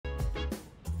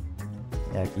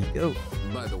Yeah, keep go.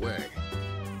 By the way,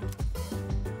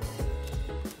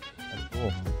 That's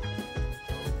cool.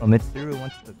 Oh, Mitsuru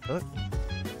wants to cook?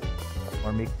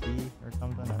 Or make tea or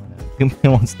something? I don't know.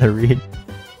 Junpei wants to read.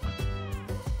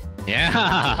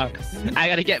 Yeah, I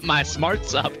gotta get my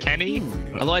smarts up, Kenny.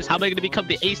 Otherwise, how am I gonna become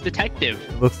the ace detective?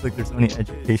 It looks like there's only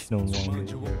educational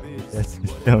manga here. That's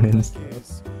shonen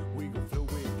stuff.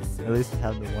 At least I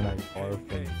have the one I borrowed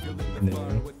from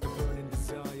the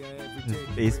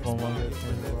This baseball manga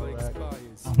turns the world back.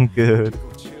 I'm good.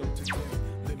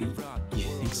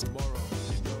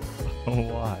 Oh,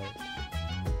 why?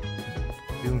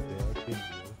 Junpei, how could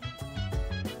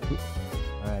you?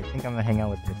 Alright, I think I'm gonna hang out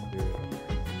with Mitsuru.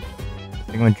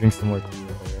 I think I'm gonna drink some more tea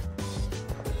with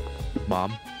her.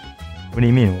 Mom. What do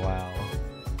you mean, wow?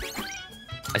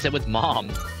 I said with mom.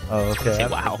 Oh, okay. Say I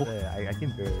was wow. gonna say, I can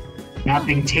barely hear.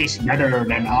 Nothing tastes better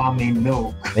than almond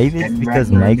milk. Maybe it's than because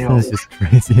regular Mike's milk. is just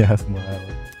crazy ass mild.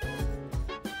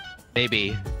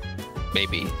 Maybe.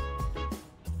 Maybe.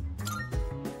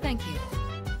 Thank you.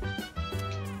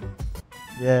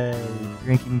 Yay,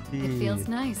 drinking tea. It feels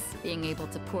nice being able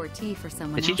to pour tea for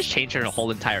someone Did she else. just change her whole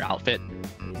entire outfit?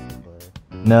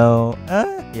 No,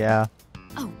 yeah.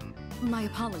 Oh, my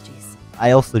apologies.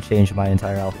 I also changed my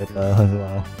entire outfit though as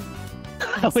well.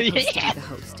 I'm supposed to be yeah. the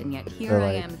host, and yet here So,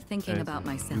 I like, am thinking about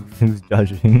myself. Who's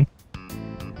judging?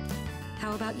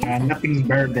 How about you? And nothing's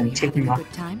better than You having taking a off,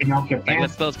 good time? taking off your Like,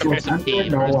 pants. let's prepare some tea.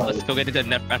 No Let's go get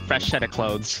into a fresh set of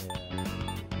clothes.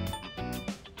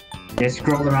 Just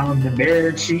scroll around the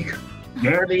bare cheek.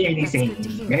 Barely anything. That's good to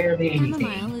hear. Barely Chamomile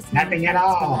anything. is Nothing known at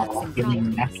for its all. relaxing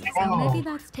Giving properties, nothing at so all. maybe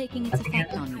that's taking its Nothing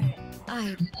effect at on all. you.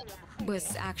 I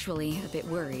was actually a bit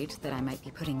worried that I might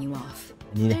be putting you off.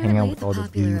 I need to hang out with all the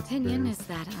Popular dudes opinion first. is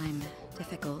that I'm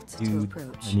difficult to Dude,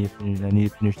 approach. I need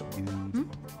to finish the dudes.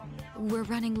 We're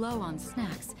running low on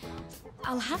snacks.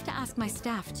 I'll have to ask my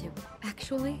staff to...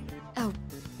 Actually? Oh,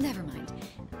 never mind.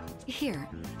 Here,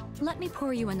 let me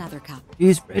pour you another cup.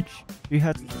 She's rich. She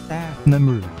has staff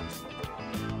members.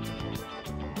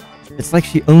 It's like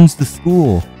she owns the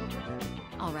school.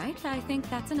 All right, I think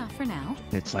that's enough for now.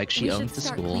 It's like she We owns should the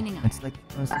start school. cleaning up. It's like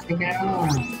she owns the Nothing at all.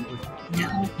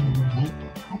 No.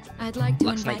 I'd like to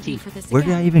Looks like invite you tea. for this Where did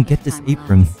again I even if get this time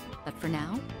apron? allows. But for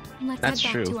now, let's That's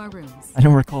head true. back to our rooms. I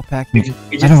don't recall packing.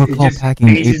 It I don't recall packing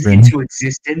an phases apron. into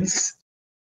existence.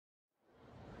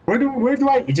 Where do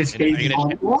I? It just Are you phases gonna-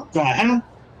 on. What the hell?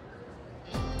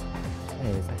 Hey,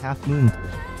 it's a half moon today.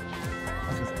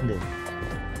 How's this ended?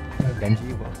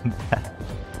 Genji, welcome back.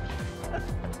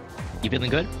 You feeling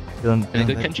good? Feeling Feeling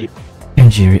good, better? Kenji?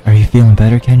 Kenji, are you feeling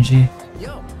better, Kenji?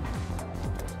 yo,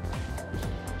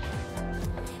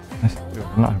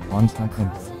 I'm not once not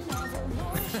gonna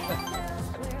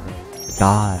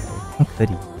God, how could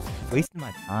he? He's wasting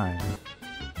my time.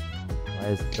 Why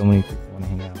is so many people want to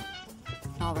hang out?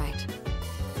 All right.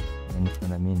 And what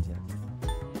that means, yeah.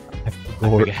 I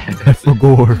forgot. forget. I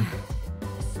forgot.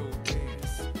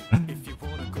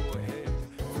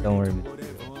 Don't worry,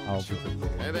 I'll be good.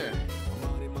 hey there.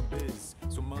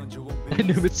 I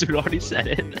knew Mitsuru already said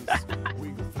it.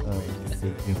 Oh, let's see,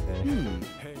 Junpei. Hmm.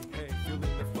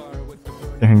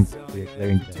 They're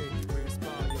in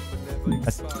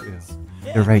That's true.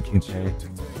 You're right, Junpei.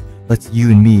 Let's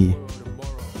you and me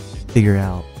figure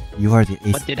out. You are the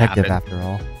ace What did detective happen? after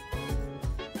all.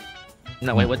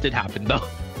 No, wait, what did happen though?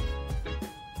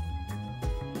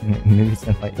 Maybe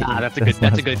Senpai. Ah, that's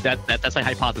a good, that's my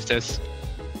hypothesis.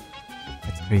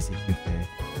 That's crazy, Junpei.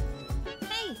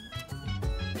 Hey,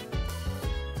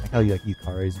 I like how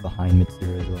Yukari is behind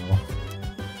Mitsuru as well.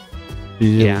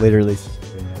 She's Yeah. literally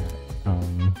staring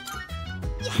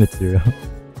at Mitsuru.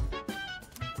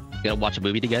 You gonna watch a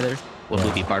movie together? What Yeah.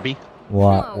 movie? Barbie?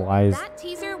 Why? Whoa, Why is that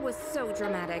teaser was so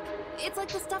dramatic. It's like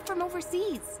the stuff from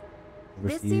overseas.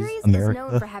 This overseas series is America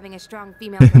known for having a strong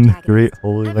female in the protagonist. great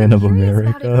holy I've land been of curious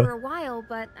about it for America? a while,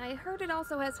 but I heard it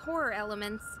also has horror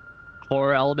elements.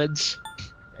 Horror elements?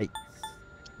 Yikes.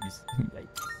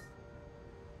 Yikes.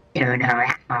 Turn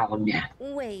around.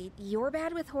 Wait, you're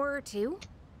bad with horror too?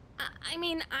 I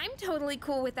mean, I'm totally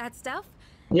cool with that stuff.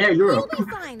 Yeah, you're We'll a,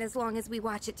 be fine as long as we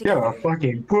watch it you're together. a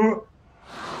fucking poop.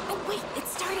 Oh wait,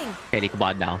 it's starting. Katie, come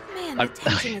on now. Man, the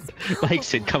tension is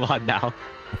Mikeson, palpable. come on now.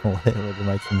 What did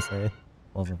Mikeson say?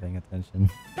 Wasn't paying attention.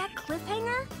 That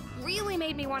cliffhanger really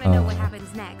made me want to know what Oh.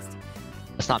 happens next.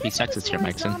 Let's not be Guess it was sexist here, more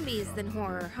Mikeson. zombies than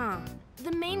horror, huh?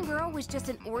 The main girl was just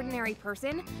an ordinary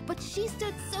person, but she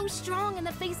stood so strong in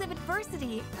the face of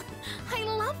adversity. I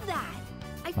love that.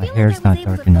 I My feel hair's like I was not able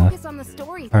dark to enough. focus on the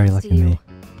story Sorry, thanks look to at you. me.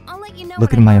 I'll let you know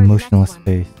Look what at I my learned next emotionless one.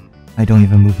 face. I don't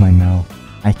even move my mouth.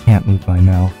 I can't move my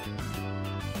mouth.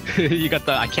 You got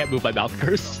the I can't move my mouth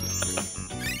curse.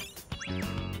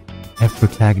 have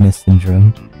protagonist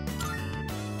syndrome.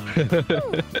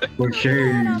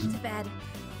 Okay. Head off to bed.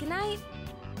 Good night.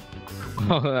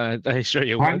 I assure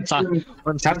you, Time to cut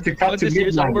once to this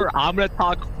year's midnight. over, I'm gonna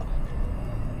talk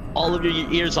all of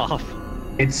your ears off.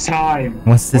 It's time.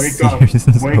 Once this Wake up. series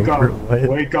is Wake over, up. what?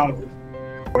 Wake up.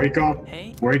 Wake up.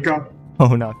 Hey, Wake up.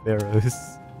 Oh, not Pharaohs.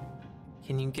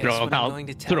 can you guess Throw him what I'm out. going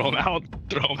to tell Throw him you? out.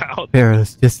 Throw him out.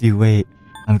 Pharaohs, just you wait.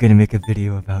 I'm gonna make a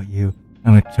video about you.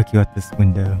 I'm gonna chuck you out this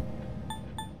window.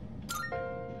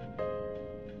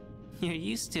 You're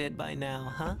used to it by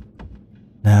now, huh?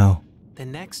 No. The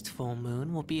next full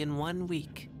moon will be in 1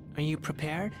 week. Are you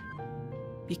prepared?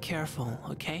 Be careful,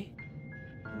 okay?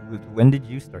 When did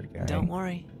you start caring? Don't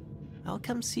worry. I'll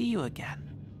come see you again.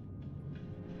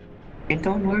 And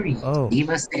don't worry, Oh. leave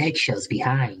us the eggshells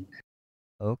behind.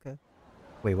 Okay.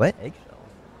 Wait, what? Eggshells?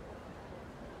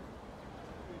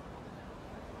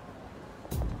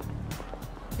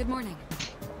 Good morning.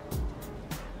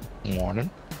 Morning.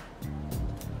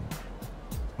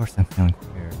 Of course I'm feeling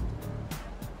queer.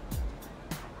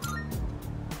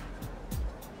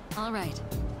 All right.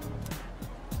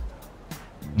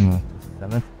 The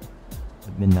 7th?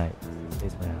 At midnight.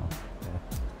 Days from now. Okay.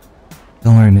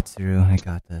 Don't worry, Mitsuru. I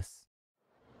got this.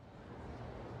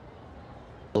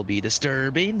 We'll be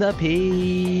disturbing the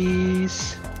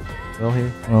peace. Will he?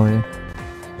 Will he? Will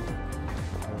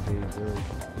he really?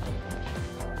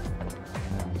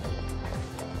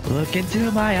 Look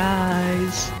into my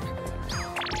eyes.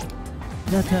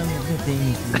 Now tell me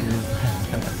everything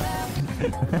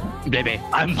you Baby,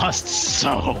 I must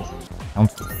sow.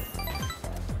 Council.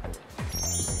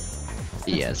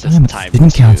 Yes, I'm it's a time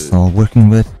student to... council, working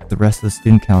with the rest of the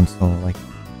student council, like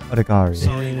Onigiri.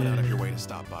 Sorry you went out of your way to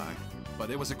stop by, but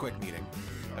it was a quick meeting.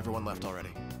 Everyone left already.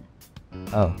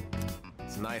 Oh,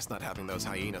 It's nice not having those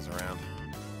hyenas around.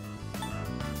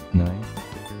 nice.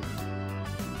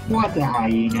 What the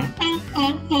hyena?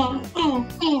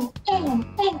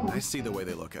 I see the way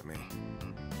they look at me.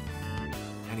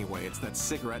 Anyway, it's that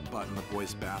cigarette butt in the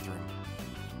boys' bathroom.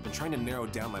 Been trying to narrow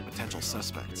down my potential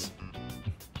suspects.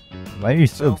 Why are you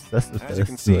so obsessed with as you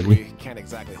can this, see, buddy? we can't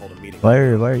exactly hold a meeting. Why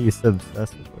are you so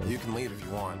obsessed with You this? can leave if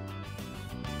you want.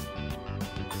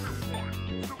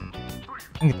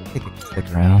 I'm gonna take a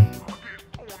stick around.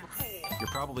 You're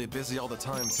probably busy all the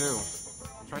time too.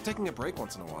 Try taking a break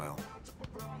once in a while.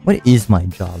 What is my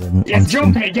job in Yes,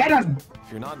 on Junpei, get him!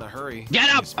 If you're not in a hurry, Get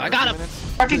can up! you spare I a got few him! minutes?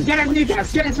 Fucking get him,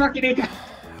 Nikas! Get his fucking Nikas!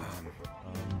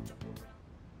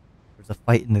 There's a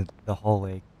fight in the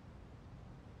hallway.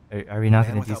 Are we not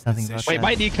Man gonna do without something about position. Wait,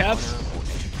 my kneecaps.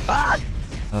 Ah!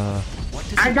 What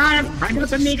does I it got him! mean I got to the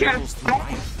see kneecaps! struggles through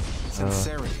life?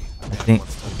 Sincerity. I think,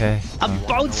 okay. I'm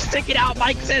both sticking out,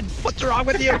 Mike said. What's wrong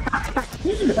with you?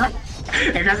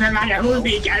 It doesn't matter who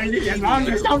kneecaps, as long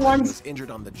as someone's... was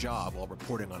injured on the job while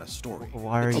reporting on a story.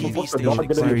 Why are The you, TV why station are you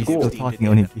executive still deemed talking,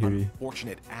 it an Onigiri?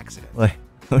 unfortunate accident. Like,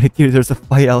 Onigiri, there's a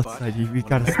fight outside. We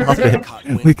gotta stop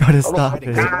it. We gotta stop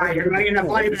it. Ah, you're running the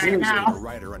fight right now.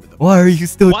 Why are you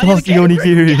still Why are you talking,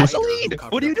 getting rid of Onigiri? gasoline?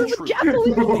 What are you doing with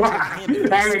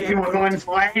gasoline? Everything was on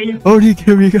flame.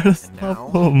 Onigiri, we gotta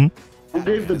stop him. Who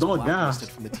gave the dog gas?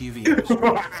 From the TV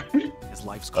industry. His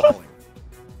life's calling.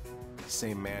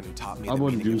 Same man who taught me I the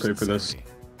wouldn't meaning of Junpei for this.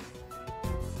 sincerity.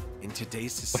 In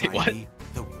today's Wait, what? society,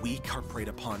 the weak are preyed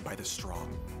upon by the strong.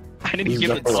 I didn't give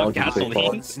it some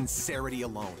gasoline. Sincerity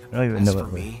alone. I don't even As know for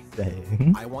what me, we're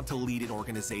saying. I want to lead an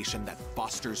organization that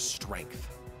fosters strength.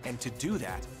 And to do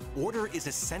that, order is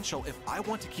essential if I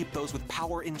want to keep those with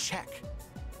power in check.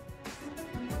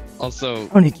 Also,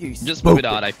 Onigiri just spoke moving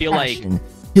on, with I feel like passion.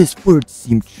 His words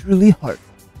seem truly heart.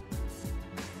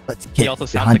 Let's he get also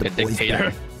sounds behind like a the boys'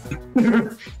 dictator.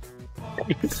 back.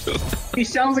 He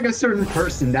sounds like a certain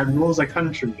person that rules a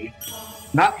country.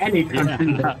 Not any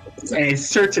country, but a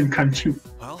certain country.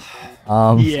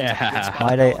 Well, Yeah.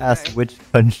 Might I ask which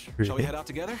country? shall we head out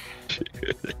together?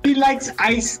 He likes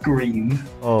ice cream.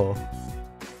 Oh.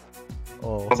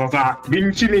 Oh.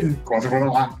 Been chillin'.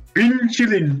 Been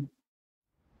chillin'.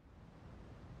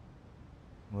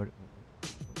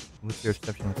 What's your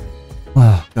exception?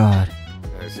 Oh, God.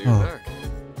 I see you're back.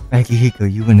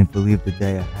 Akihiko, you wouldn't believe the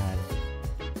day I had.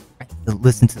 I had to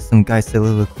listen to some guy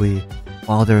soliloquy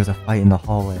while there was a fight in the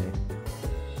hallway.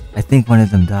 I think one of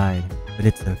them died, but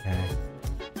it's okay.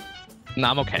 No,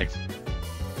 I'm okay.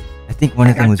 I think one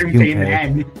of them was Junpei in the Junpei.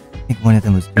 end. I think one of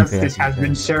them was Junpei. Justice has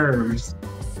been served.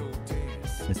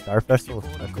 The Star Festival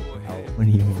is special. How? What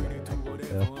do you mean?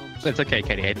 So, It's okay,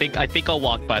 Kenny. I think I'll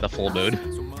walk by the full moon.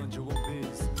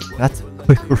 that's a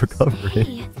quick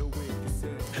recovery.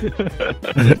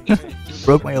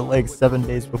 Broke my leg 7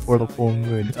 days before the full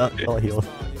moon. I'll heal.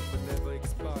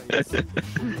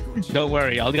 Don't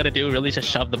worry, all you gotta do really is just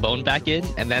shove the bone back in,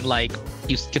 and then like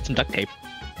you get some duct tape.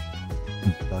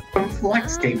 Some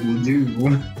flex tape will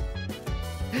do.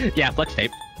 Yeah, flex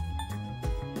tape.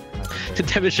 To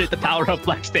demonstrate the power of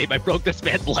flex tape, I broke this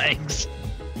man's legs.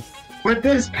 With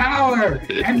this power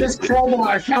and this crowbar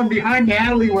I found behind the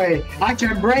alleyway, I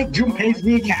can break Junpei's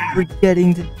kneecap.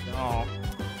 Forgetting to. Oh.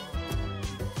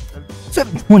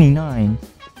 729.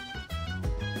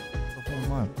 The whole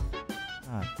month.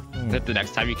 God damn. The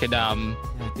next time you can Yeah,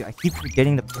 dude, I keep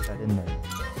forgetting to put that in there.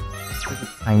 It's like the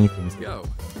tiny things. Yo.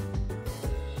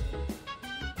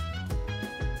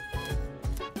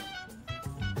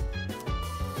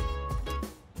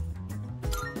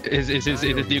 Is his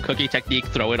new cookie technique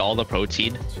throw in all the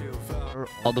protein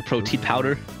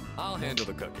powder? I'll handle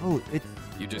the cooking. Oh, it's.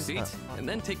 You just eat, and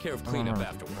then take care of cleanup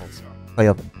afterwards. Clay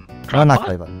oven. No, not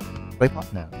clay oven. Clay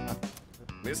pot? No.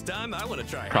 This time, I want to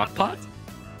try Crock pot?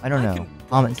 I don't I know. can Comment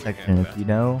probably section handle if you that,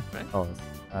 know. right? Tell us.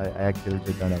 I actually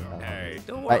don't know that. Hey,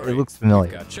 don't It worry. looks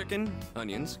familiar. We've got chicken,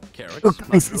 onions, carrots, Oh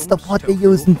guys, it's the mushrooms, pot they tofu.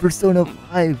 used in Persona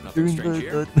 5 Nothing during strange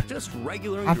here. the Just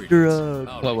regular after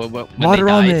ingredients. All right. When they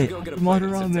died? Go get a plate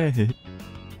and sit Madarame.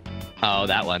 Oh,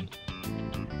 that one.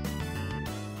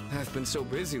 I've been so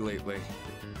busy lately.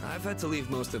 I've had to leave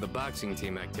most of the boxing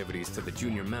team activities to the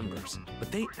junior members,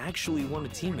 but they actually won a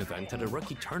team event at a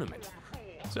rookie tournament.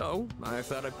 So, I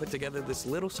thought I'd put together this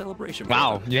little celebration for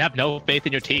Wow, them. you have no faith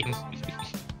in your team.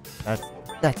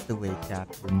 That's the way,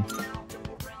 Captain.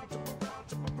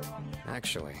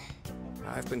 Actually,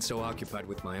 I've been so occupied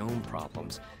with my own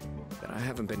problems that I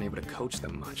haven't been able to coach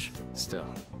them much. Still,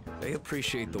 they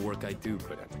appreciate the work I do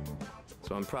put in,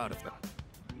 so I'm proud of them.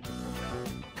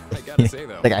 I gotta say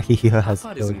though, Like Akihiro has hot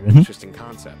pot is an children. interesting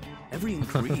concept. Every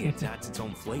ingredient adds its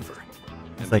own flavor.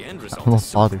 And It's the like end result I'm a is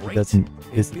so father who great. doesn't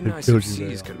It'd kiss be their nice if children.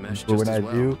 C's could mesh But when just I as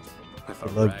well. do, With a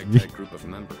I love you. ragtag group of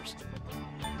members.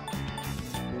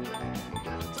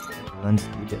 runs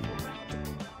through it.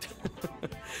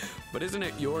 But isn't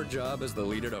it your job as the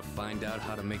leader to find out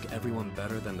how to make everyone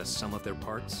better than the sum of their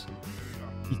parts?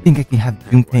 You think I can have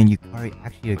Junpei and Yukari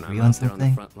actually When agree I'm on out there on the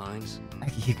something? front lines,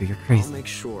 Akihiko, you're I'll crazy. make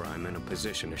sure I'm in a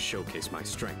position to showcase my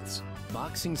strengths.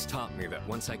 Boxing's taught me that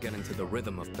once I get into the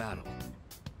rhythm of battle,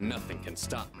 nothing can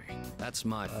stop me. That's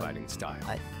my fighting style.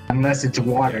 Unless it's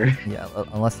water. Yeah,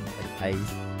 unless it's like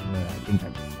ice. And then I think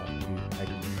I can stop you. I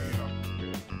can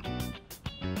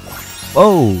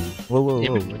Whoa! Whoa, whoa, Yeah,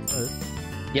 whoa. but- What's this?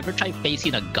 You ever try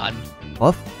facing a gun?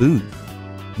 Buff boost.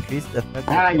 Increase the effect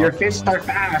of Your buff fists on- are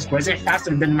fast. Was it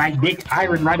faster than my big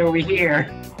iron right over here?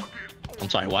 I'm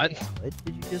sorry, what? What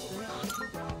did you just say?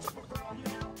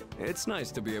 It's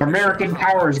nice to be able American to show off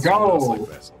powers, to someone else go! like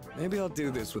this. Maybe I'll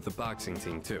do this with the boxing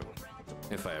team too,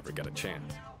 if I ever get a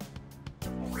chance.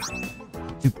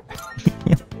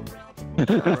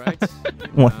 Alright,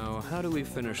 What? now how do we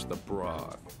finish the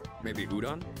broth? Maybe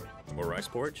udon? Or rice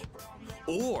porridge?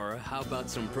 Or how about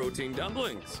some protein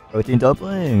dumplings? Protein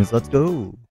dumplings, let's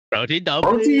go. Protein double.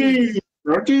 Protein!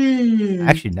 Protein!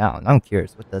 Actually, now I'm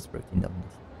curious. What does protein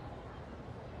dumplings?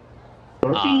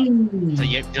 Protein! So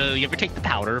you ever take the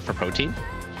powder for protein?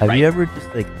 Have Right. you ever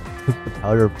just like took the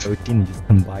powder of protein and just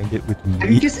combined it with Have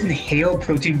you meat? just inhaled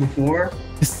protein before?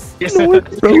 Just Just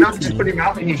snort you know, just protein. put it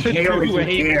out and inhale it in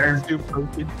the air.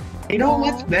 You know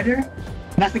what's better?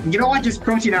 Nothing. You know what? Just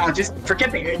protein out. Just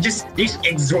forget the. Just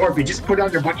absorb it. Just put it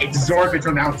on your butt. Absorb it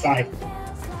from the outside.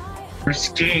 Your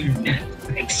skin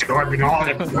absorbing all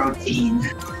the protein.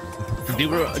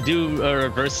 Do a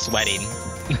reverse sweating.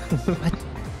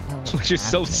 You're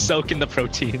so soaked in the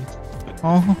protein.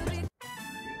 Oh,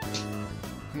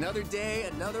 Another day,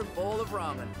 another bowl of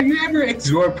ramen. Have you ever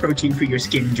absorbed protein for your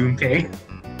skin, Junpei?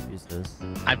 Jesus.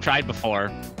 I've tried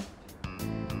before.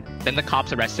 Then the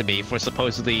cops arrested me for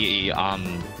supposedly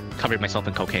covering myself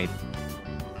in cocaine.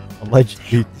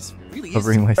 Allegedly Really is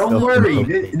covering myself. Don't in worry.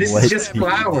 cocaine. This What? is just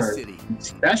flour.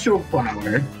 Special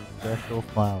flour. Special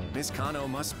flour. Miss Kano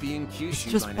must be in It's Kyushu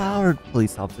just by now. flour,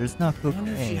 police officer. It's not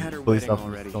wonder if she cocaine. had her Police wedding officer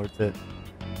already. snorts it.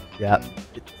 Yeah,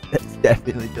 it's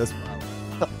definitely just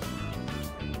flour.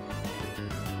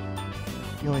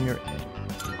 Feeling your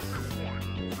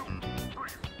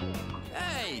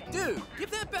Hey, dude,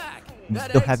 give that back. You That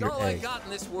still egg's have your all I egg. got in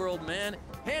this world, man.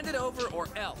 Hand it over or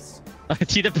else.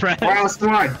 Cheetah bread. Wow,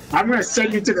 Swan, I'm gonna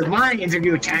send you to the lions if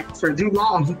you attack for too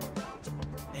long.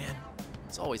 Man,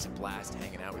 it's always a blast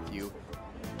hanging out with you.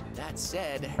 That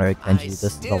said, Alright, I Kenji, this is the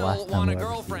still last time want we'll a ever see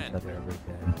each girlfriend. other ever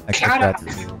again. I Shut guess up.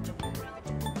 that's you.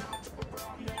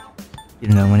 You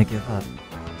don't know when to give up.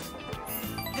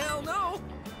 Hell no!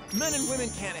 Men and women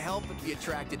can't help but be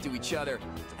attracted to each other.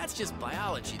 That's just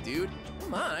biology, dude.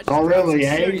 Come on. I just Oh, dropped some really,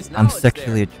 eh? serious I'm knowledge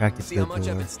sexually there. attracted See to how the much I've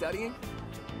door. been studying?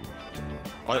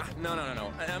 What?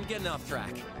 No. I'm getting off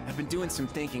track. I've been doing some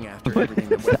thinking after everything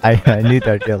that went I knew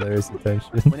that'd get Larry's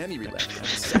attention. When Emmy relapsed, I was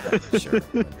sad, sure.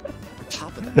 But on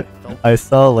top of that, I felt I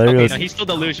saw Larry Okay, was. no, he's still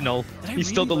delusional. He's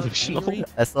still delusional.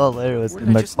 I saw Larry was Or in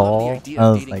did I the just love the call. idea I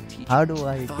of was dating like, a teacher? how do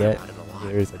I Thought get about it a lot.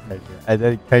 Larry's attention? And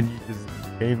then Kenji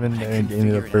just came in I there and couldn't gave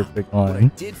me the figure it out. perfect What I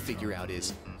line. did figure out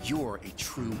is you're a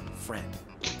true friend.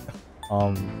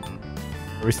 Are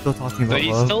we still talking So about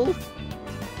he's love? still.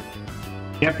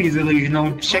 Yep, he's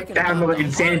delusional. Check down the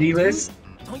insanity list.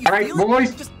 Don't you Alright, feel it?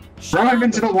 boys, Just run shut him up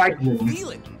into the and white room. feel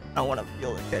it. I want to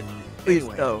feel it, Kenji.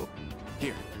 Anyway,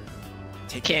 Here.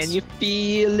 Take Can this. you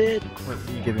feel it? What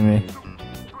are you giving me?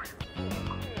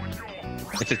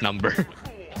 It's his number.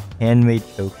 Handmade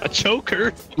choker. A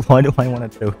choker. Why do I want a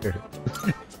choker?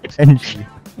 Kenji.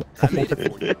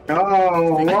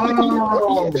 Oh,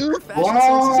 whoa!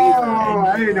 Whoa!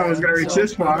 I didn't know it was gonna reach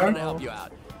this far. To help you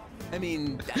out. I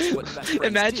mean, that's what best friends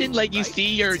Imagine do, like you right?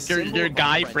 see It's a symbol your of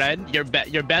guy friendship.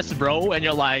 friend, your best bro, and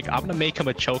you're like, I'm gonna make him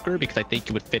a choker because I think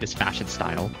it would fit his fashion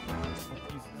style.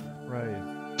 Right.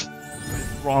 What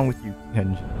is wrong with you,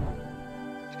 Kenji?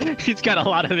 He's got a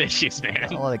lot of issues, A man.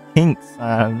 lot of kinks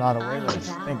I'm not aware of.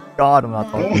 Thank God I'm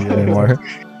not talking to you anymore.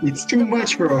 It's too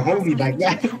much for a homie like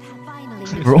that.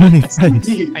 We're only friends.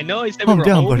 I know he said Calm we were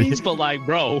down, buddy. homies, but like,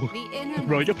 bro,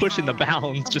 you're pushing the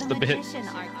bounds just a bit.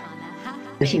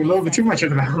 Pushing a little bit too much of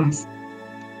the bounds.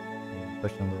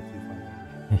 Pushing a little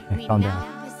too far. Calm down.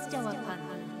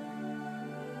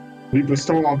 We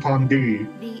bestow upon thee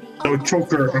the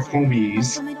choker of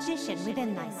homies.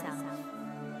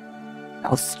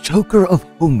 Now, choker of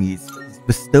homies is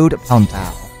bestowed upon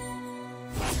thou.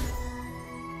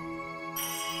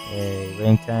 Hey,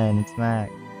 rank 10, it's Mac.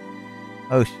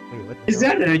 Oh, wait, what the Is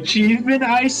that an achievement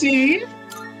I see?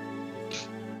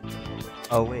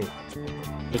 Oh, wait.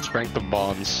 It's rank the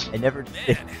bombs. I never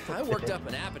did. I worked up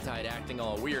an appetite acting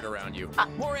all weird around you.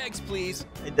 More eggs, please.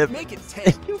 I never Make it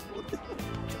 10.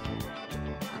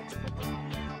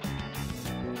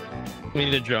 We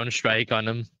need a drone strike on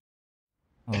him.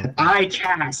 Oh, I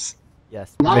cast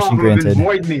yes, Law permission of granted.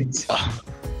 Avoidment.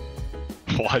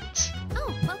 What?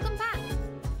 Oh, welcome back.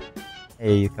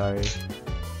 Hey, Yukari.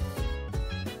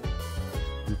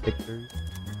 2 pictures.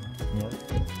 Yes.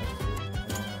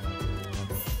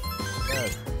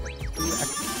 Yes.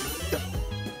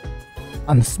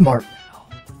 I'm smart now.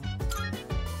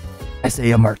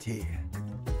 SAMRT.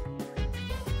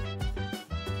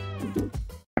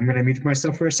 I'm gonna mute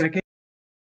myself for a second.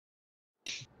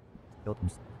 Killed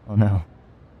himself. Oh no.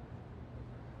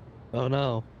 Oh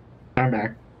no. I'm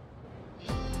back.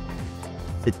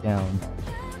 Sit down.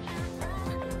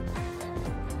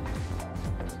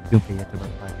 Junpei, you have to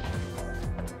reply.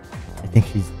 I think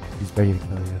she's ready to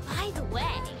kill you. By the way,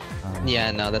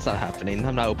 Yeah, no, that's not happening.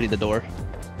 I'm not opening the door.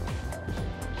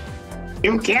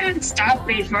 You can't stop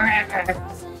me forever.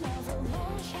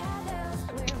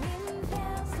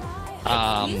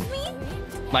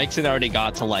 Mikeson already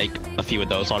got to like a few of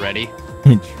those already.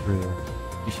 True.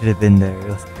 You should have been there. It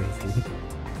was crazy.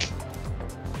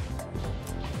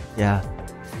 Yeah.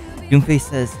 Junpei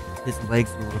says his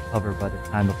legs will recover by the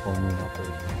time the full moon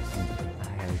operation happens. I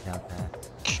highly doubt that.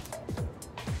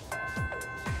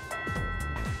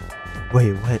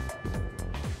 Wait, what?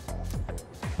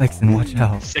 Mikeson, watch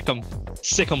out.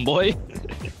 Sick him, boy.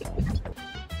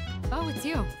 Oh, it's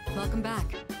you. Welcome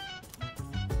back.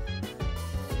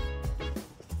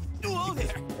 Whoa there.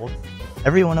 Waltz.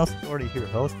 Everyone else is already here.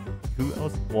 Who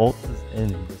else waltzes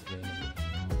in and just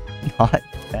randomly? Not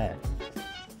that.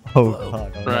 Oh Whoa.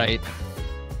 god. Oh, no. Right.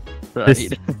 This-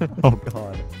 Right. oh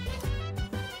god.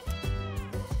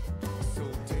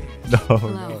 No, Hello.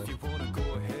 no.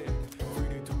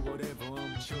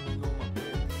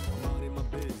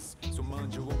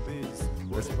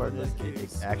 This part is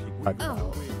it's actually quite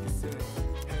Oh.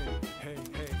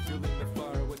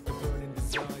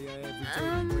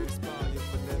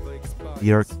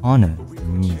 The Arcana is the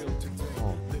means of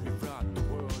all.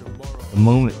 The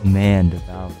moment man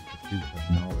devours the truth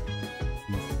of knowledge,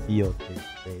 he seals his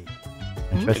fate.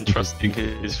 Entrusting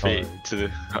secret his cards, fate to the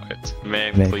heart.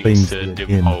 Man, man clings to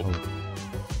dim hope.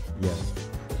 Yes.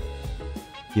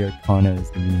 The Arcana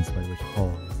is the means by which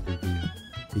all is revealed.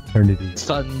 Eternity.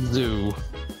 Sun Tzu.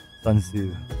 Sun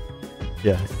Tzu.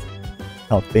 Yes.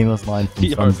 Oh, famous line from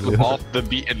Sun Tzu. Off the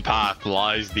beaten path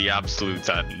lies the absolute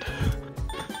end.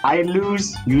 I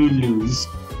lose, you lose.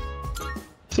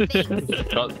 Shut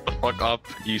the fuck up,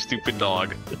 you stupid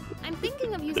dog. I'm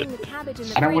thinking of using the cabbage in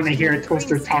the I don't want to fridge hear a make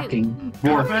toaster greens, too. talking. I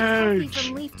More. made coffee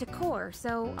from leaf to core,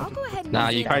 so I'll go ahead and Nah,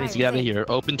 use you the probably need to get out of entire here.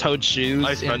 Open-toed shoes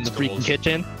Nice in the freaking vegetables.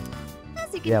 kitchen. thing.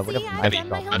 As you can Yeah, see, what if I've I done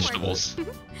my drop homework. vegetables?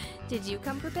 Did you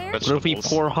come prepared? What if we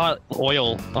pour hot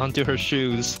oil onto her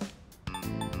shoes?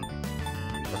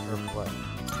 What?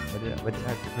 What did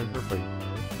I prepare for you?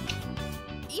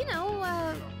 You know,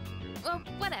 well,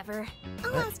 whatever.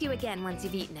 I'll ask you again once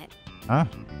you've eaten it. Huh?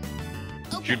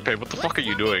 Okay, Junpei, what the fuck are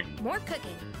you doing? more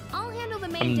cooking. I'll handle the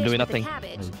main I'm dish doing with nothing. the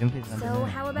cabbage. Junpei's not So doing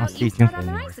how it. about see you start on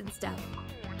the anymore. rice and stuff?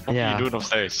 What Yeah. are you doing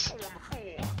upstairs?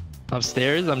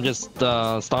 Upstairs, I'm just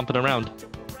stomping around.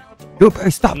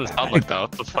 Junpei, stop! Doesn't sound like that.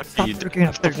 What the fuck Stop are you looking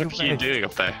up there, What the fuck are you doing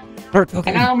up there? Start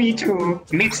cooking. Allow me to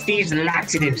mix these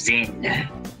laxatives in.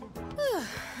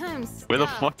 I'm Where the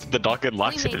stuffed. fuck did the dog get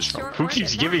laxatives from? short Who work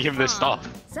keeps of giving that, him this huh?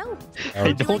 stuff? So, I how'd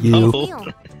you don't like the know. meal?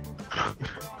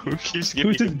 Who keeps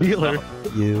giving Who's his him this dealer?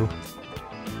 stuff? You.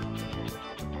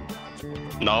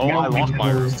 No, I lost my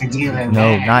room. To deal in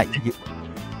No, that. not you.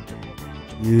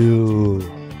 You.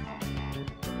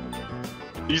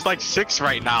 He's like 6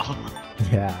 right now.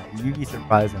 Yeah, you'd be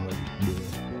surprised at what you can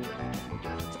do.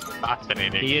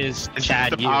 Fascinating. He is Is this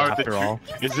Chad the you, power of the after all.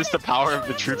 Is this the power of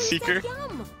the truth seeker?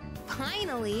 Yum.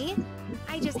 Finally.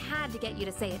 I just had to get you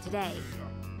to say it today.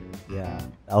 Yeah,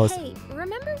 that was. Hey,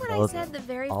 remember when that I was said the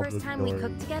very first time we cooked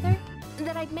obligatory. together?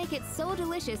 That I'd make it so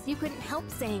delicious you couldn't help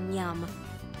saying yum.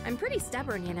 I'm pretty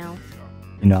stubborn, you know.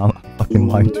 You know, I'm fucking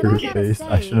lying to But her I gotta face.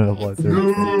 I say, shouldn't have lied it's to her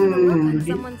nice face. seeing the look on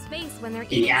someone's face when they're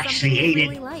He eating actually something ate they it.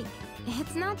 really like.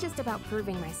 It's not just about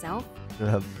proving myself. Should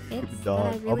have It's stupid that I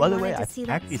dog. really Oh, by the wanted way, to I see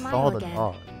that actually smile saw the again.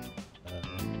 dog.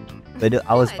 But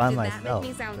I was What, by did myself. that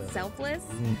make me sound so selfless?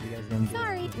 you guys didn't do it.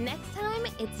 Sorry, next time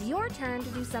it's your turn to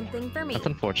do something for me. That's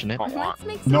unfortunate. Let's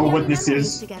make some No yummy witnesses.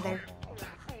 memories together.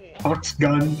 Hot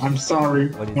gun. I'm sorry.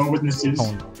 What is No witnesses.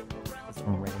 Oh, no. That's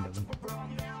some random.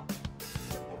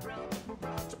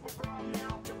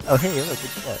 Oh, hey, look,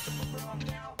 it's that.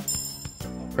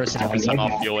 Personality. I'm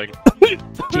not feeling.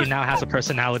 She now has a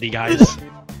personality, guys.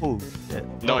 Oh, shit.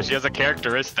 No, she has a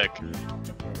characteristic.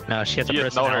 No, she has a She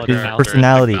has no personality now. character.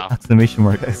 Personality! now. Exclamation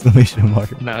mark, exclamation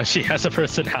mark. No, she has a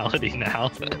personality now.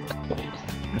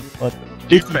 What?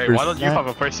 Junpei, why don't you 50%? have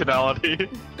a personality?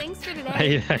 Thanks for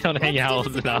today. I don't hang Let's out do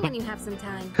with this enough. again when you have some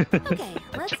time. Okay,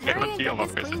 let's Junpei, hurry don't and you get have a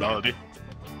this cleaned up. personality?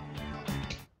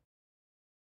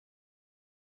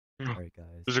 Alright, guys.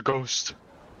 There's a ghost.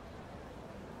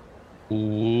 Ooh.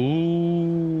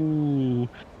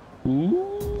 Ooh.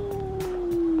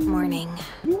 Morning.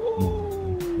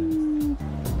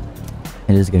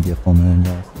 It is gonna be a full moon,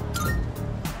 guys.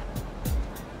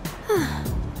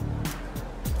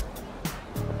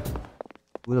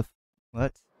 Who the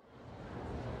what?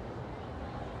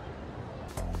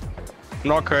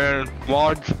 Not Karen.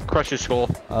 Lodge, crush your skull.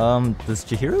 Does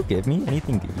Chihiro give me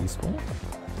anything useful?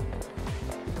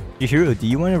 Chihiro, do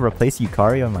you want to replace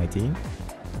Yukari on my team?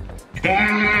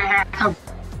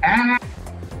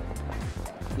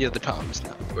 Yeah, the Tom is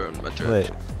now. We're on my turn.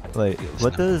 Wait,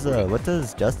 what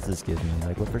does Justice give me?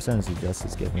 Like, what percentage does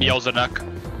Justice give me? He yells a neck.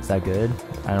 Is that good?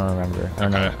 I don't remember. I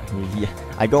don't Okay. know. Yeah,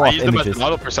 I go I off use him as images. an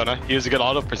auto persona. He was a good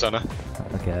auto persona.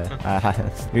 Okay.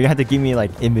 You're gonna have to give me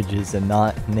like images and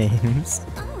not names.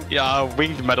 Yeah,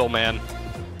 winged metal man.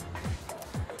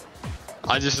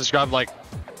 I just described like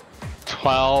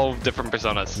 12 different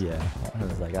personas. Yeah. I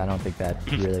was like, I don't think that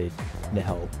really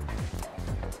help.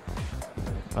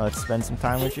 Let's spend some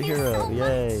time with Chihiro.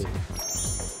 Yay.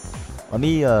 Let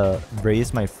me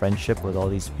raise my friendship with all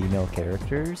these female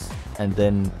characters and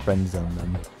then friend zone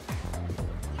them.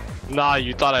 Nah,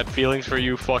 you thought I had feelings for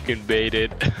you, fucking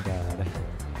baited. God.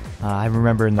 I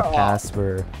remember in the past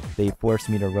where they forced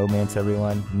me to romance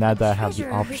everyone. Now that I have the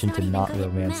Treasure, option who's to not not even good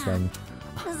at romance them,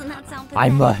 Doesn't that sound I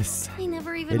pathetic? must. I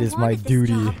never even It is my wanted this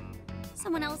duty. job.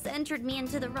 Someone else entered me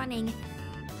into the running.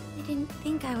 I didn't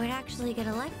think I would actually get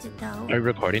elected, though. Are you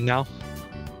recording now?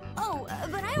 Oh, but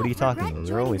I What don't are you talking regret about? We're joining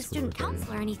the always student recording.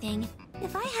 council or anything.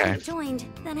 If I Okay. hadn't joined,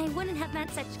 then I wouldn't have met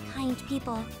such kind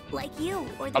people like you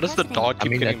or the How does the president. dog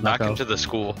keep mean, getting that's back Mako. into the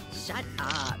school? Shut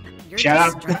up. You're Shut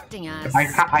up. distracting us.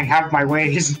 I have my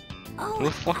ways. Oh, Where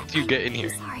the fuck do you get in I'm here?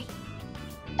 sorry.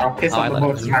 I'll piss Oh, I on the let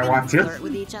boats him. if I want to. Flirt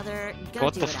with each other. Go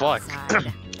What do the it fuck?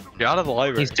 outside. Get out of the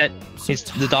library.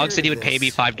 The dog said he would pay me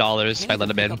 $5 if I let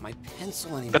him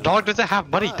in. The dog doesn't have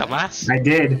money, dumbass. I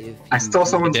did. I stole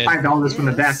someone's did. $5 from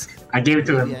the desk. I gave it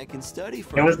to him. I can study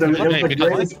It was the Okay,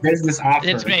 greatest business offer.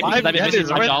 It's maybe Five let me yen visit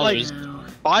is worth like $5.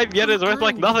 5 yen is worth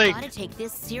like nothing. Gotta take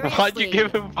this Why'd you seriously.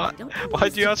 give him? Don't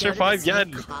Why'd you ask for go to 5 the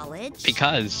yen? college.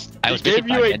 Because I He was gave missing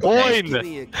you 5 a yen today. coin.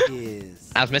 me a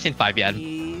kiss. I was missing 5 yen.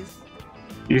 Please.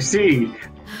 You see,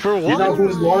 For you know what?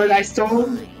 whose wallet I stole?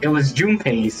 It was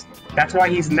Junpei's. That's why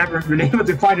he's never been able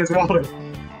to find his wallet.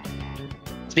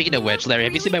 Speaking of which, Larry,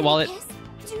 have you seen my wallet?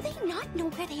 Do they not know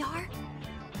where they are?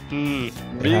 Being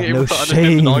have able no to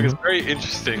understand the dog is shame. very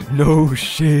interesting. No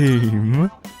shame.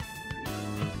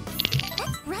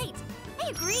 That's right. I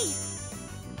agree.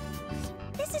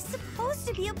 This is supposed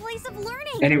to be a place of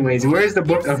learning. Anyways, where's the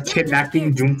book of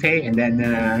kidnapping Junpei and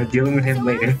then dealing with him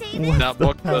later? That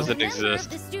book doesn't exist.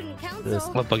 This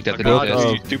What book doesn't book exist?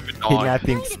 of You stupid dog.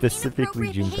 kidnapping specifically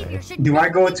Junpei. Do I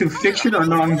go to fiction or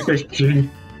non-fiction?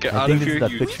 Get I out think of this here, is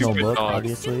a you fictional stupid book, dog.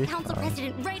 obviously. Council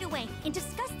president right away and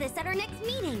discuss this at our next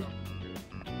meeting.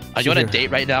 Are you on a Chihiro.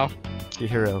 date right now?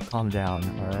 Chihiro, calm down,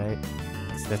 alright?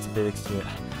 That's a bit extreme.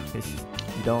 You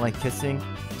don't like kissing?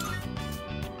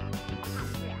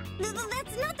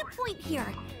 That's not the point here.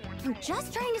 I'm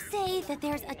just trying to say that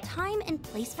there's a time and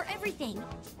place for everything.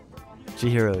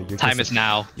 Chihiro, your Time is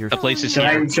now. The place is Should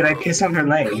here. I kiss on her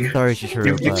leg? Sorry,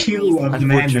 Chihiro, The but cue of the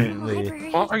man. unfortunately,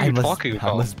 What are you talking I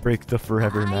about? must break the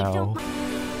forever now.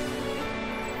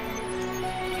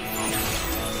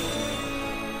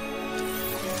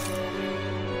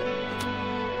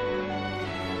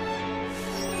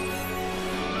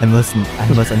 I must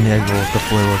enable the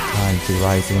flow of time to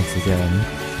rise once again.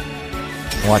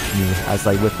 Watch me as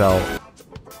I whip out.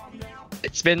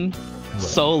 It's been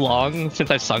so long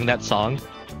since I've sung that song.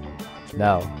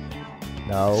 No.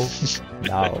 No.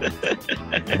 No.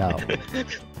 No.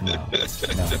 No.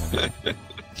 No.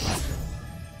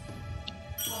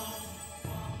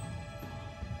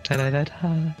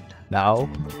 Ta-da-da-da. No.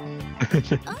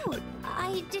 Oh,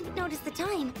 I didn't notice the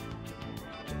time.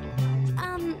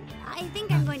 I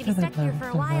think I'm going to be stuck here for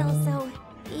a while, so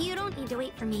you don't need to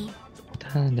wait for me.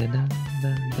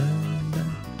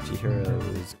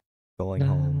 Chihiro is going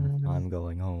home. I'm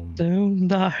going home.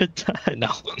 No.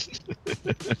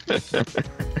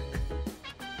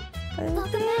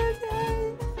 Welcome back.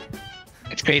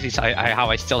 It's crazy how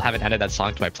I still haven't added that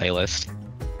song to my playlist.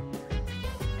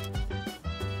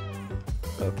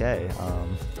 Okay,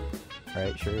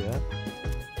 alright, sure, yeah.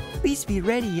 Please be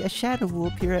ready, a shadow will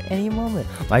appear at any moment.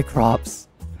 My crops!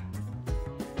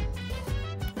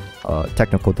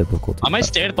 Technical difficulties. I might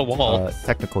stare at the wall.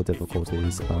 Technical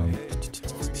difficulties, The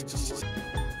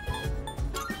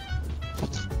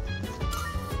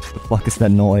fuck is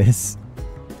that noise?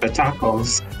 The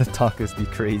tacos. The tacos be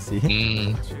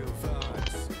crazy.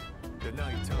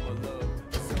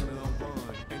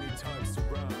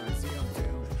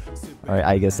 Alright,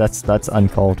 I guess that's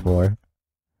uncalled for.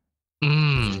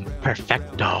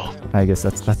 Perfecto. I guess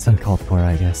that's uncalled for,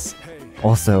 I guess.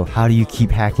 Also, how do you keep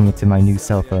hacking into my new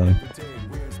cell phone?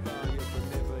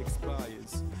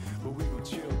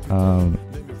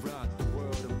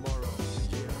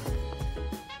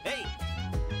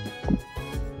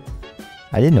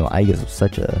 I didn't know Igus was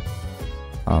such a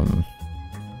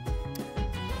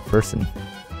person.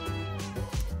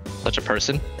 Such a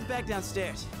person? Head back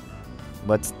downstairs.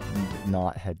 Let's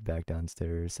not head back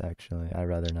downstairs, actually. I'd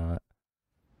rather not.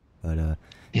 But,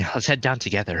 yeah, let's head down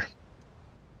together.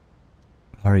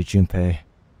 Alright, Junpei.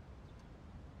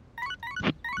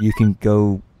 You can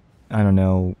go, I don't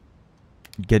know,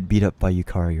 get beat up by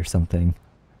Yukari or something.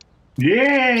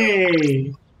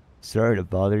 Yay! Sorry to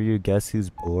bother you, guess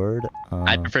who's bored?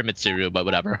 I prefer Mitsuru, but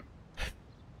whatever.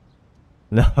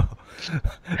 No.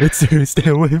 Mitsuru,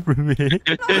 stay away from me.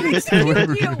 Stay away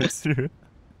from me, Mitsuru.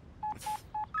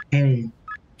 Hey.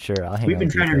 Sure, I'll hang We've out been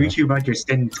with trying to you, reach you about your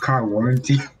extended car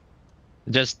warranty.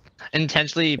 Just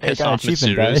intentionally Hey, piss got an off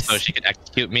achievement, Mitsuru guys. so she can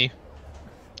execute me.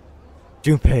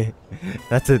 Junpei,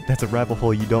 that's a rabbit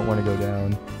hole you don't want to go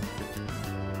down.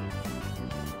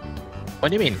 What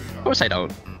do you mean? Of course I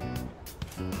don't.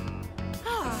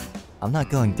 I'm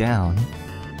not going down.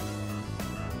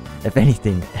 If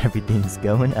anything, everything's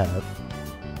going up.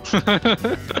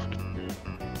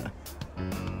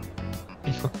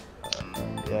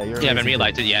 Yeah, you're. You haven't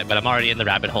realized it yet, but I'm already in the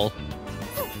rabbit hole.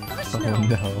 Oh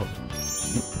no,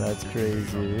 that's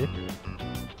crazy.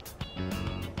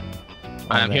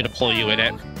 I'm here to pull you in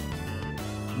it.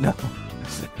 No.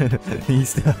 You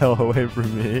stay the hell away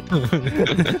from me.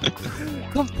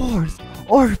 Come forth,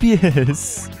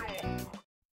 Orpheus!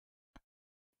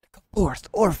 Come forth,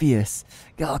 Orpheus!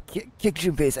 I'll kick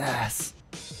Junpei's ass!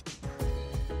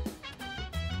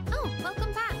 Oh,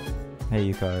 welcome back.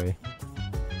 Hey, Yukari.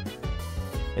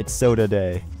 It's soda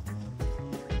day.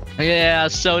 Yeah,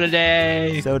 soda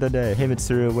day. Soda day. Hey,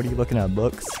 Mitsuru, what are you looking at?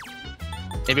 Books?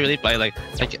 Maybe really by like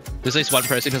there's this one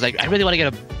person who's like, I really want to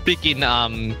get a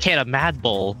freaking can of Mad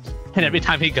Bull, and every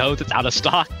time he goes, it's out of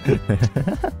stock.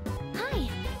 Hi.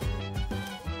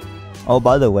 Oh,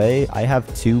 by the way, I have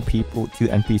two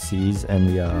NPCs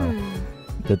in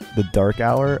the dark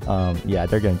hour. Yeah,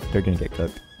 they're gonna get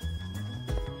cooked.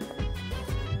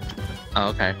 Oh,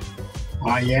 okay.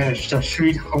 Ah yes, the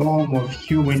sweet home of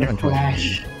human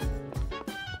flesh.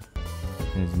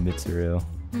 question is Mitsuru.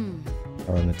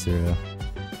 Or Mitsuru.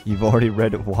 You've already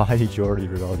read it. Why did you already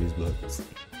read all these books?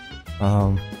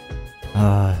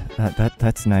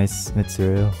 That's nice,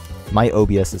 Mitsuru. My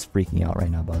OBS is freaking out right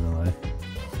now, by the way.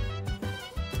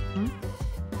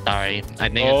 Sorry, I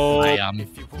think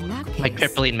it's my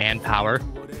crippling manpower.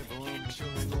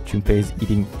 Junpei's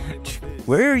eating.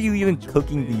 Where are you even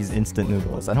cooking these instant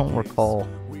noodles? I don't recall.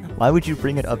 Why would you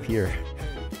bring it up here?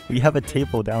 We have a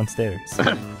table downstairs.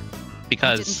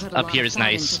 Because up here is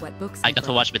nice. I got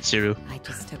to watch Mitsuru. I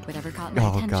just took whatever caught my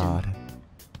attention. God.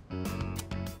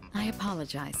 I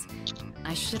apologize.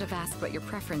 I should have asked what your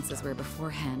preferences were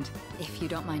beforehand. If you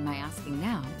don't mind my asking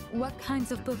now, what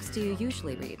kinds of books do you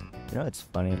usually read? You know, it's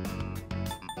funny.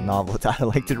 Novels. I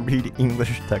like to read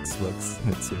English textbooks,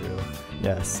 Mitsuru.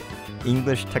 Yes.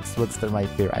 English textbooks, they're my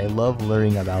favorite. I love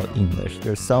learning about English.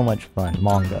 They're so much fun.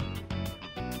 Manga.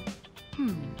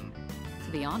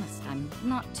 To be honest, I'm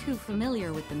not too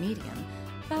familiar with the medium,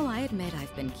 though I admit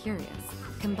I've been curious.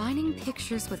 Combining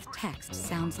pictures with text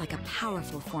sounds like a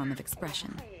powerful form of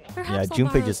expression. Perhaps Yeah,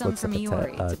 Junpei just looks at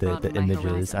the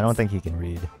images. I don't think he can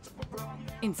read.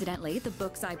 Incidentally, the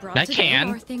books I brought I today can.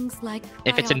 are things like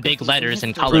If it's in big letters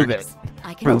and history. colors.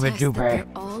 I can Prove it, attest that Junpei. they're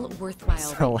all worthwhile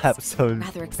Slap some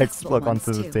rather accessible textbook ones,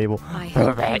 onto the too. table. I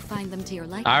hope you find them to your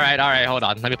liking. Alright, hold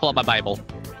on. Let me pull up my Bible.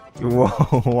 Whoa,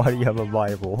 why do you have a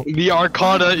Bible? The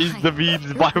Arcana is the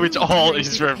means by which all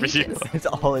is revealed. It's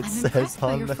all it says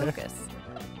on there.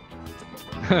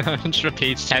 Just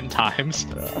repeats 10 times.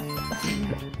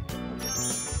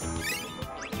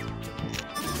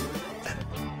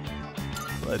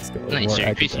 Let's go. Nice, More you're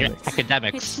increasing your academics.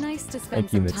 academics. It's nice to spend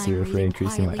Thank you, some time Mitsuru, for reading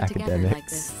increasing my quietly together like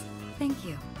academics. this. Thank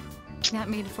you. That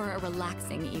made for a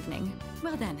relaxing evening.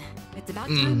 Well then, it's about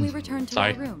time we return to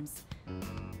our rooms.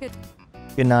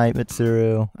 Good night,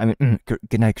 Mitsuru. I mean,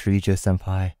 good night,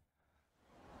 Kurijo-senpai.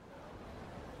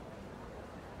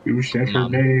 You said her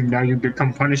name, now you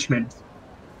become punishment.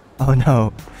 Oh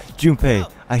no, Junpei,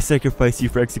 I sacrifice you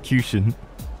for execution.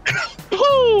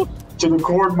 To the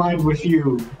core mine with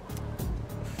you.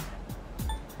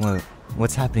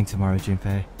 What's happening tomorrow,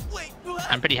 Junpei?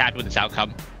 I'm pretty happy with this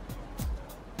outcome.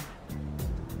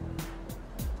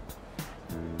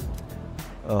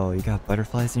 Oh, you got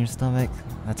butterflies in your stomach?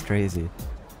 That's crazy.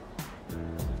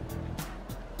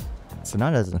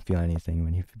 Sonata doesn't feel anything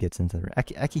when he gets into the...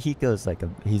 Akihiko's like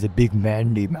he's a big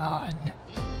manly man.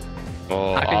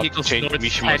 Oh, I'll change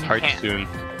Mishima's heart soon.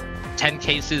 10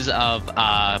 cases of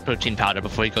protein powder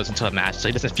before he goes into a match, so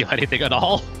he doesn't feel anything at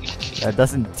all. That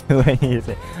doesn't do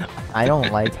anything. I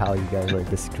don't like how you guys like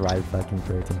describe fucking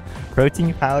protein.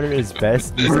 Protein powder is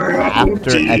best used after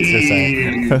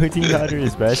exercise. Protein powder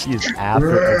is best used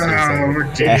after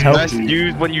exercise. It's best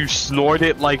used when you snort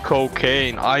it like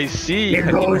cocaine. I see. It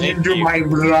goes into my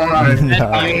blood.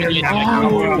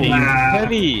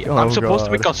 Kenny, I'm supposed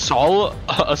to make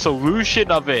a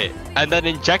solution of it and then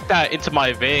inject that into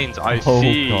my veins. I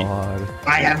see. God.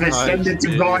 I have ascended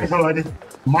to godhood.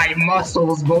 My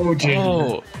muscles bulging.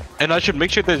 Oh, and I should make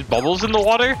sure there's bubbles in the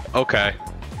water? Okay.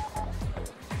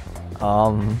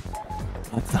 Got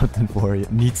something for you.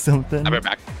 Need something? I'll be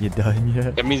back. You done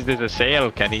yet? That means there's a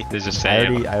sale, Kenny. There's a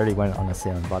sale. I already went on a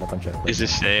sale and bought a bunch of... There's a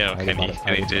sale, Kenny.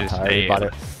 Kenny, there's a sale.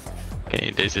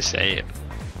 Kenny, there's a sale.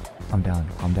 Calm down,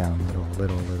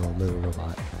 little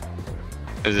robot.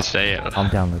 There's a sale. Calm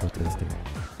down, little twister.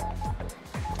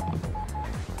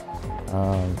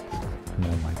 Oh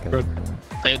my god.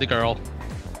 Play with the girl.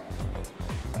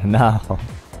 No.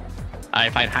 I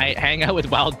find hang out with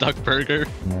Wild Duck Burger.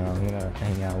 No, I'm gonna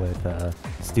hang out with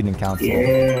student council.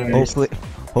 Yes.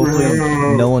 Hopefully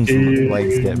no one's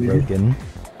legs get broken.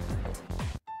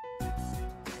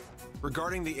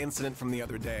 Regarding the incident from the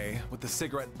other day with the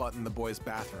cigarette butt in the boys'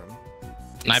 bathroom,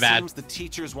 My bad. seems the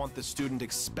teachers want the student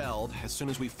expelled as soon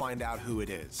as we find out who it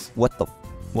is. What?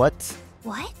 What?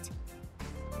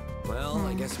 Well,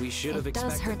 I guess we should have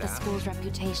expected It does hurt the that. school's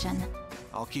reputation.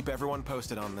 I'll keep everyone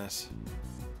posted on this.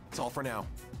 That's all for now.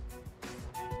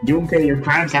 Junpei, your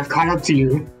crimes have caught up to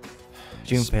you.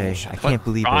 Junpei, I can't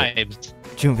believe Crimes. it.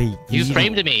 Junpei, You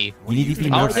framed me. You need to be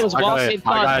All more... I did was walk in,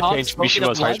 I gotta talk, change smoking up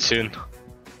Mishima's heart blood. soon.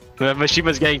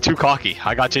 Mishima's getting too cocky.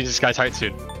 I gotta change this guy's heart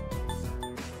soon.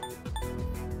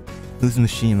 Who's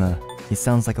Mishima? He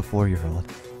sounds like a 4-year-old.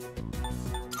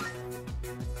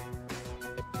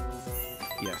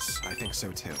 Yes, I think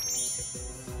so too.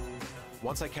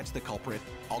 Once I catch the culprit,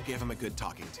 I'll give him a good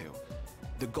talking to.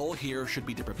 The goal here should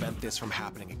be to prevent this from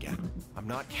happening again. I'm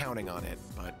not counting on it,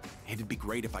 but it'd be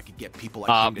great if I could get people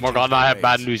like him to change Morgana, their I have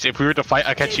bad ways. news. If we were to fight,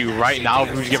 I catch you right now,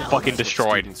 we would get fucking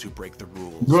destroyed. Students who break the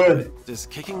rules. Good. Does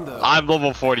kicking the I'm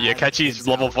level 40, Akechi's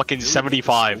level fucking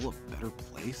 75. a better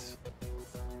place?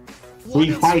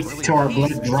 We fight till our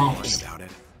blood drops.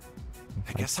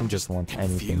 I guess I I'm just want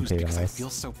anything confused because I chaos. feel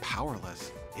so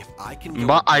powerless. If I can go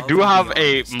But I above do and have beyond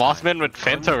a this time, Mothman with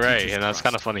earn the Fanta Ray, teacher's and that's trust.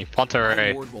 kind of funny. Fanta My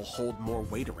Ray. lord will hold more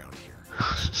weight around here.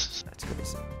 That's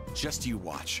crazy. Just you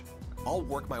watch. I'll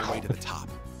work my way to the top.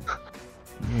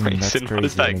 That's Mason, crazy, what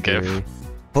is that Onigiri. gif?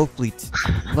 Hopefully,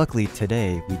 luckily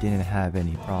today we didn't have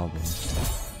any problems.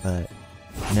 But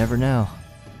you never know.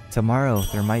 Tomorrow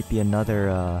there might be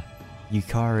another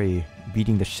Yukari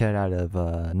beating the shit out of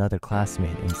another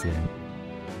classmate incident.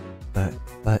 But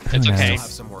who It's knows? okay. I have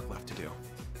some work left to do.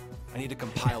 I need to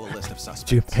compile a list of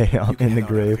suspects. Junpei, I'm You can in the head on out of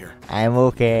grave. here. I'm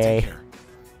okay.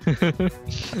 Take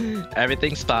care.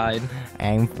 Everything's fine.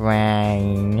 I'm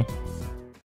fine.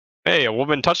 Hey, a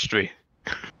woman touched me.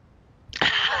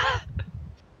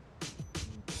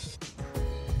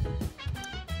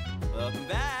 Welcome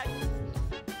back.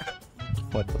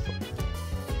 What the fuck?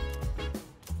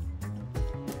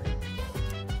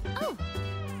 Oh,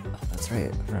 That's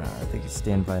right. I think you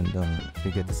stand by and don't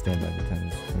forget to stand by the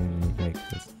time you make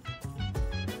this.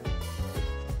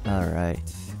 Alright.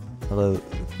 Hello,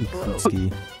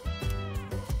 Ukutsuki.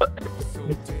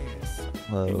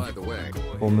 Hello. By the way,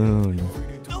 Full moon.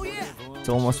 Oh yeah. It's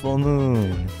almost full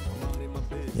moon.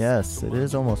 Yes, it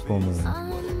is almost full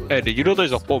moon. Hey, did you know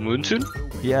there's a full moon soon?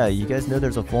 Yeah, you guys know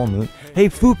there's a full moon. Hey,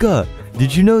 Fuka,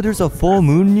 did you know there's a full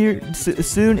moon near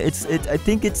soon? I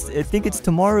think it's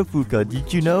tomorrow, Fuka.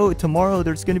 Did you know tomorrow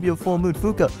there's gonna be a full moon?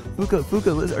 Fuka,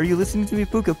 are you listening to me?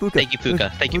 Fuka. Thank you,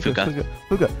 Fuka. Thank you, Fuka.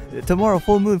 Fuka. Tomorrow,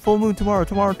 full moon tomorrow,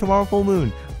 full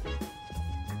moon.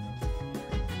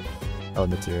 Oh,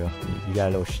 Mitsuru, you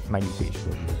got a little mighty face.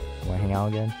 Wanna hang out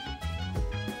again?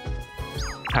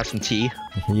 Have some tea.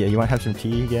 Yeah, you wanna have some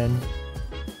tea again?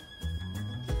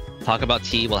 Talk about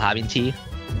tea while having tea.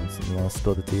 You wanna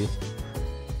spill the tea?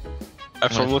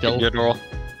 That's from looking general.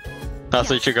 That's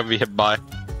what you're gonna be hit by.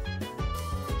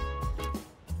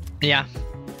 Yeah.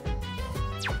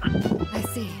 I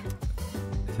see.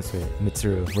 Just wait,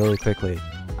 Mitsuru, really quickly.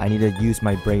 I need to use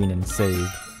my brain and save.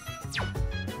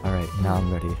 Alright, now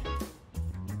I'm ready.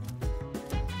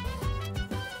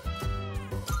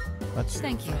 Let's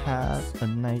Thank you. have a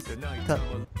nice cup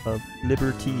of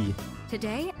liberty.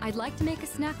 Today, I'd like to make a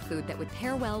snack food that would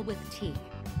pair well with tea.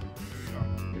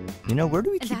 You know, where do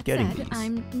we keep That getting said, these?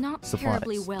 I'm not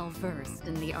terribly supplies? well versed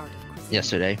in the art of cuisine.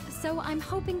 Yesterday. So I'm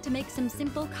hoping to make some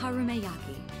simple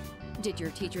karumeyaki. Did your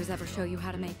teachers ever show you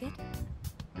how to make it?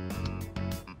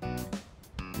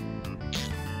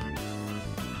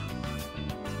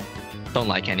 Don't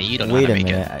lie, Kenny. You don't know Wait how a to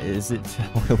make minute, it. is it...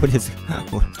 what is...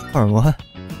 or what?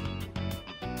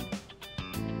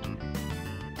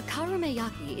 A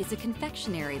karumeyaki is a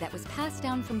confectionery that was passed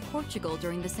down from Portugal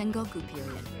during the Sengoku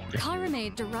period.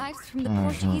 Karume derives from the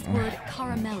Portuguese word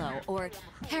caramelo, or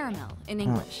caramel in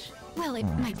English. Well, it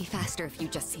might be faster if you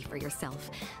just see for yourself.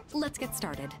 Let's get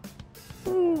started.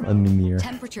 A mimir.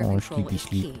 Temperature Oh, control sleepy is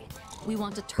sleep. key. We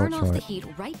want to turn Don't off the show it. heat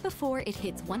right before it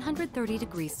hits 130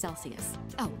 degrees Celsius.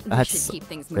 Oh, we That's should keep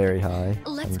things moving. very high.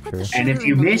 Let's I'm put sure. the And sugar if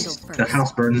you in the miss, ladle the first.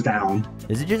 house burns down.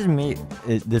 Is it just me?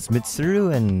 Does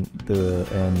Mitsuru and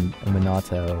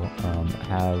Minato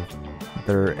have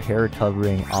their hair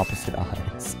covering opposite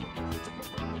eyes?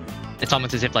 It's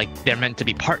almost as if like they're meant to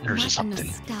be partners or What a something.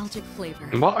 nostalgic flavor.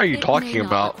 What are you It talking may not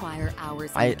about? require hours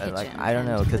in I the kitchen, I don't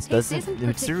know, and because the taste doesn't isn't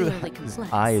Mitsuru particularly his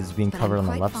complex, eye is being but covered I'm on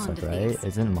the quite left fond side, of right? these.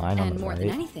 Isn't mine on And the more right? than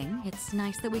anything, it's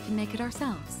nice that we can make it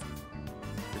ourselves.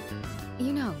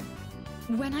 You know,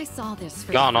 when I saw this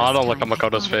for No, the no, I first don't look at time, Makoto's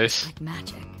thought it was face. like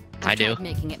magic. I do. tried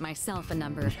making it myself a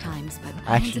number of times, but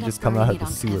I actually ended up just come out burning of the it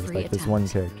on sewers every like this attempt. one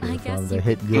character I from guess the you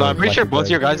hit could game. No, I'm pretty sure both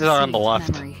of you Like guys are on the sweet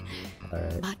left. memory.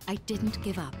 Alright. But I didn't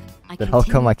give up. I But how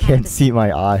come I continued can't practicing. see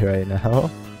my eye right now?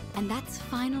 And that's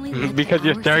finally led to Because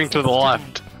you're our staring to the success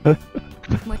left. today.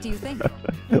 What do you think?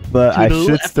 But I the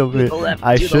should left, still to be. the left,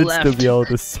 I to the should still left. be able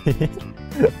to see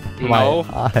my No.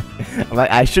 eye.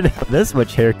 Like, I should have this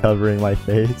much hair covering my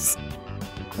face.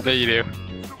 There you do.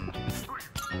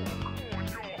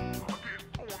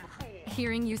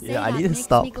 Hearing you say Yeah, I that need to makes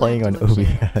stop me glad playing to on look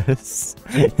shared. OBS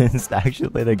and actually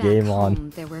play the Back game home, on.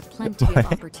 there were plenty of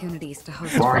opportunities to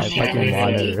host My formal fucking birthday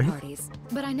monitor. parties,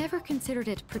 but I never considered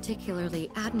it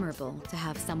particularly admirable to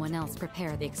have someone else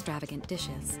prepare the extravagant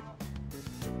dishes.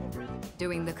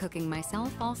 Doing the cooking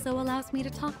myself also allows me to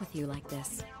talk with you like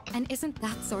this. And isn't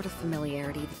that sort of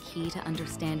familiarity the key to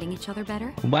understanding each other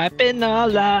better? Wiping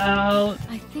all out.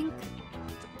 I think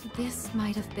this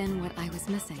might have been what I was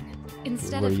missing.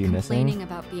 Instead What of are you missing? complaining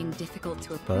about being difficult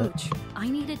to approach, I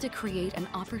needed to create an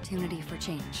opportunity for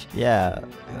change. Yeah,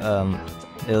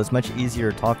 it was much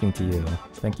easier talking to you.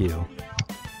 Thank you.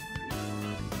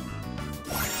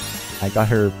 I got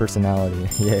her personality.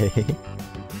 Yay.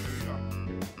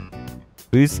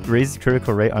 Boost raised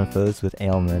critical rate on foes with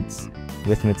ailments.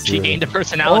 With Mitsuru. She gained a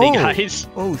personality, guys.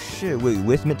 Oh shit! Wait,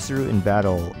 with Mitsuru in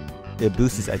battle, it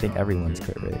boosts I think everyone's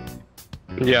crit rate.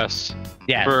 Yes.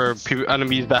 Yeah. For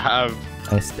enemies that have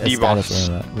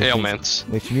debuffs, ailments.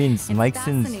 Which means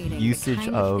Mike'son's usage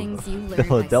of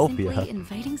Philadelphia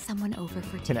inviting someone over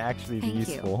for can actually be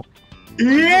useful.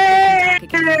 Yeah!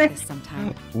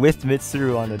 With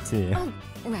Mitsuru on the team. Oh,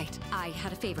 right. I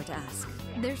had a favor to ask.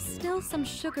 There's still some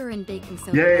sugar in baking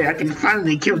soda. Yeah, I can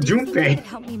finally kill Junpei.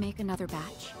 Help me make another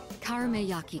batch.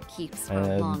 Karameyaki keeps for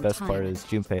a long And the best time. part is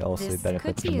Junpei also This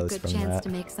benefits could the be a most good from chance that. to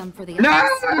make some for the No!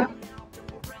 others.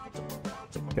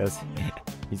 Because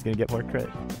he's gonna get more crit.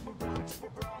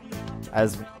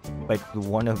 As like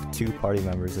one of 2 party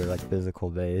members are like physical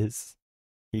based,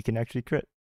 he can actually crit.